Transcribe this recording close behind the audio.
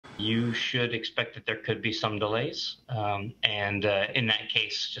you should expect that there could be some delays. In that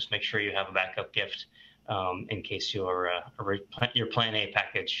case, just make sure you have a backup gift in case your Plan A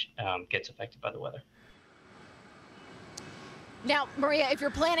package gets affected by the weather. Now, Maria, if you're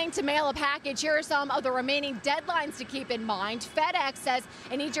planning to mail a package, here are some of the remaining deadlines to keep in mind. FedEx says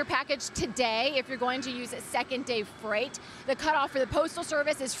it needs your package today if you're going to use second-day freight. The cutoff for the Postal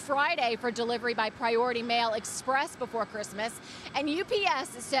Service is Friday for delivery by Priority Mail Express before Christmas. And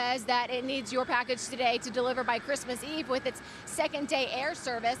UPS says that it needs your package today to deliver by Christmas Eve with its second-day air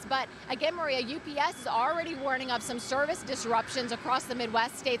service. But again, Maria, UPS is already warning of some service disruptions across the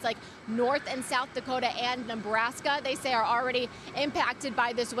Midwest. States like North and South Dakota and Nebraska, they say, are already impacted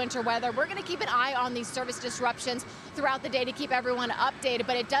by this winter weather. We're going to keep an eye on these service disruptions throughout the day to keep everyone updated,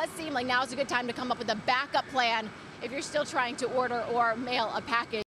 but it does seem like now is a good time to come up with a backup plan if you're still trying to order or mail a package.